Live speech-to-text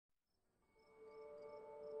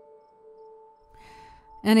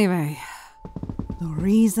Anyway, the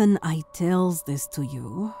reason I tells this to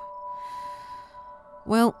you,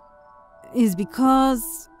 well, is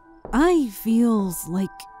because I feels like...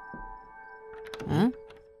 Huh?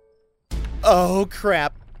 Oh,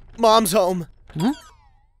 crap. Mom's home. Huh?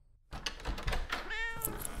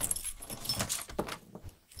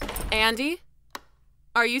 Andy?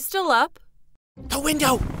 Are you still up? The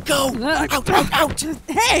window! Go! Out, out, out!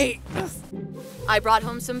 Hey! I brought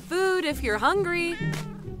home some food if you're hungry.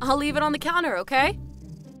 I'll leave it on the counter, okay?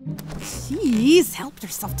 Jeez, help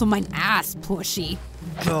yourself to my ass, pushy.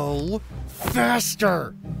 Go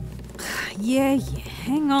faster! Yeah,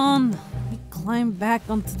 hang on. Let me climb back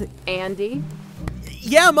onto the... Andy?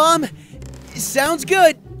 Yeah, Mom! Sounds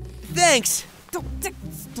good! Thanks!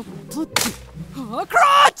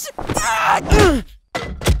 Crotch!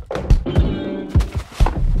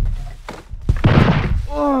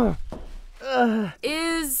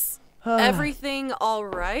 Is everything all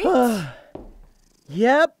right?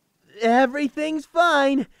 Yep, everything's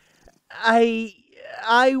fine.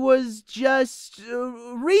 I was just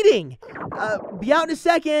reading. Be out in a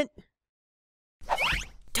second.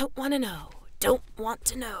 Don't want to know. Don't want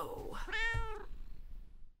to know.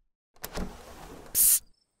 Psst.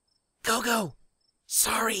 Gogo.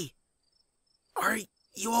 Sorry. Are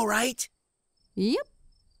you all right? Yep.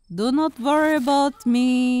 Do not worry about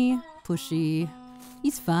me, pushy.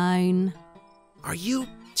 He's fine. Are you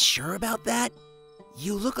sure about that?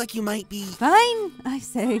 You look like you might be... Fine, I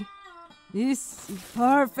say. This is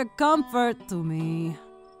perfect comfort to me.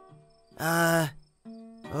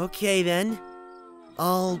 Okay then.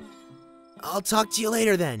 I'll talk to you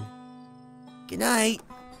later then. Good night.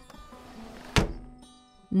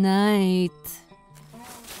 Night,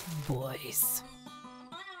 boys.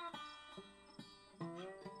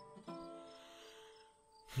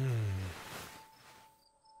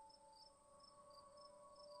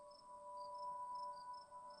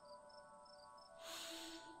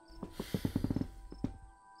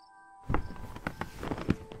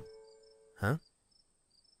 Huh?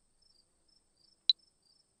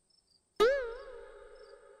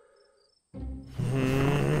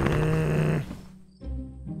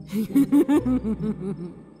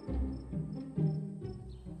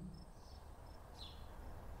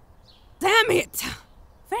 Damn it!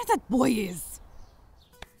 Where that boy is?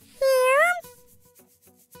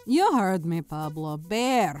 You heard me, Pablo.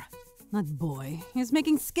 Bear, not boy. He's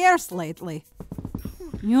making scares lately.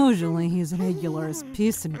 Usually he's regular as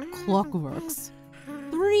piss and clockworks.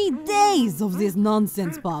 3 days of this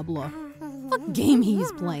nonsense, Pablo. What game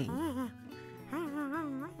he's playing?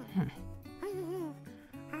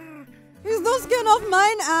 Is no skin off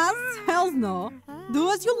mine, ass? Hell no.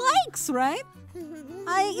 Do as you likes, right?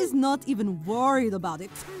 I is not even worried about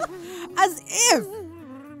it. As if!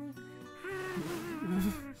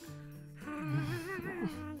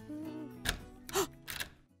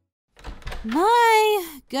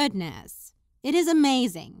 My goodness. It is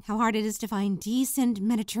amazing how hard it is to find decent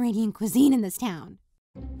Mediterranean cuisine in this town.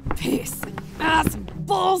 Piss and ass and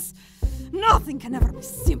balls. Nothing can ever be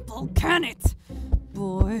simple, can it?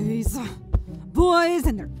 Boys. Boys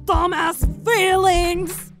and their dumbass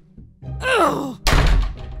feelings. Ugh.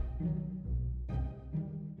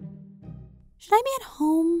 Should I be at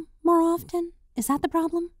home more often? Is that the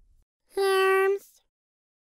problem?